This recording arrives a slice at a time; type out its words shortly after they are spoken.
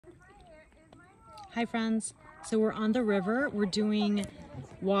Hi friends, so we're on the river. We're doing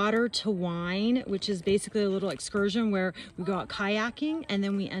water to wine, which is basically a little excursion where we go out kayaking and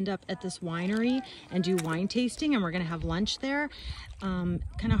then we end up at this winery and do wine tasting, and we're gonna have lunch there. Kind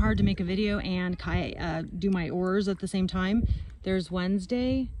of hard to make a video and do my oars at the same time. There's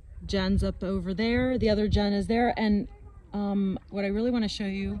Wednesday, Jen's up over there, the other Jen is there, and what I really want to show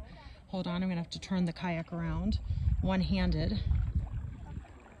you, hold on, I'm gonna have to turn the kayak around one-handed.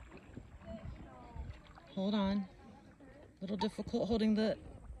 Hold on, a little difficult holding the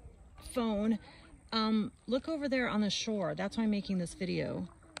phone. Look over there on the shore. That's why I'm making this video.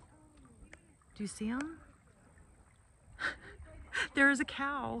 Do you see him? There is a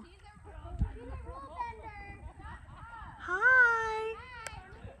cow. Hi.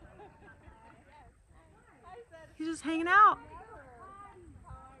 He's just hanging out.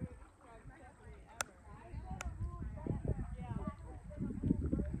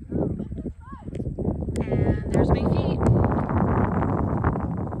 And there's my feet.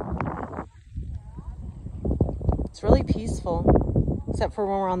 It's really peaceful, except for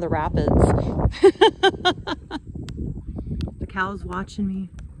when we're on the rapids. The cow's watching me.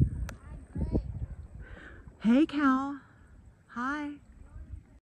 Hey, cow. Hi.